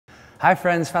Hi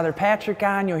friends, Father Patrick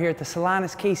Gagno here at the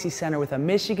Solanus Casey Center with a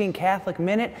Michigan Catholic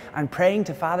Minute on praying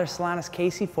to Father Solanus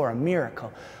Casey for a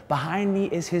miracle. Behind me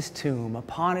is his tomb.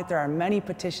 Upon it there are many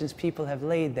petitions people have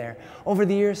laid there. Over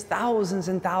the years, thousands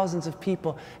and thousands of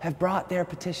people have brought their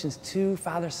petitions to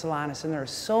Father Solanus, and there are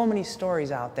so many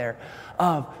stories out there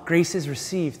of graces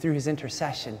received through his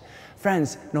intercession.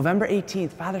 Friends, November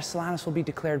 18th, Father Solanus will be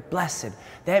declared blessed.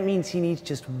 That means he needs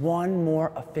just one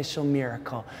more official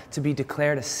miracle to be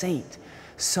declared a saint.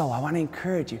 So I want to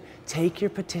encourage you, take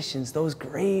your petitions, those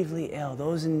gravely ill,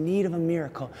 those in need of a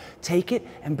miracle, take it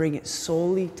and bring it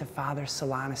solely to Father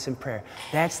Solanus in prayer.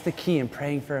 That's the key in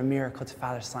praying for a miracle to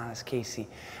Father Solanus Casey.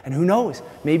 And who knows,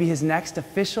 maybe his next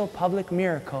official public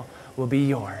miracle will be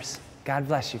yours. God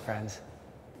bless you, friends.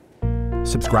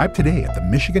 Subscribe today at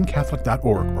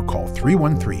themichigancatholic.org or call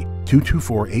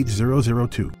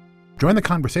 313-224-8002. Join the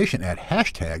conversation at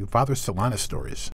 #FatherSolanusStories.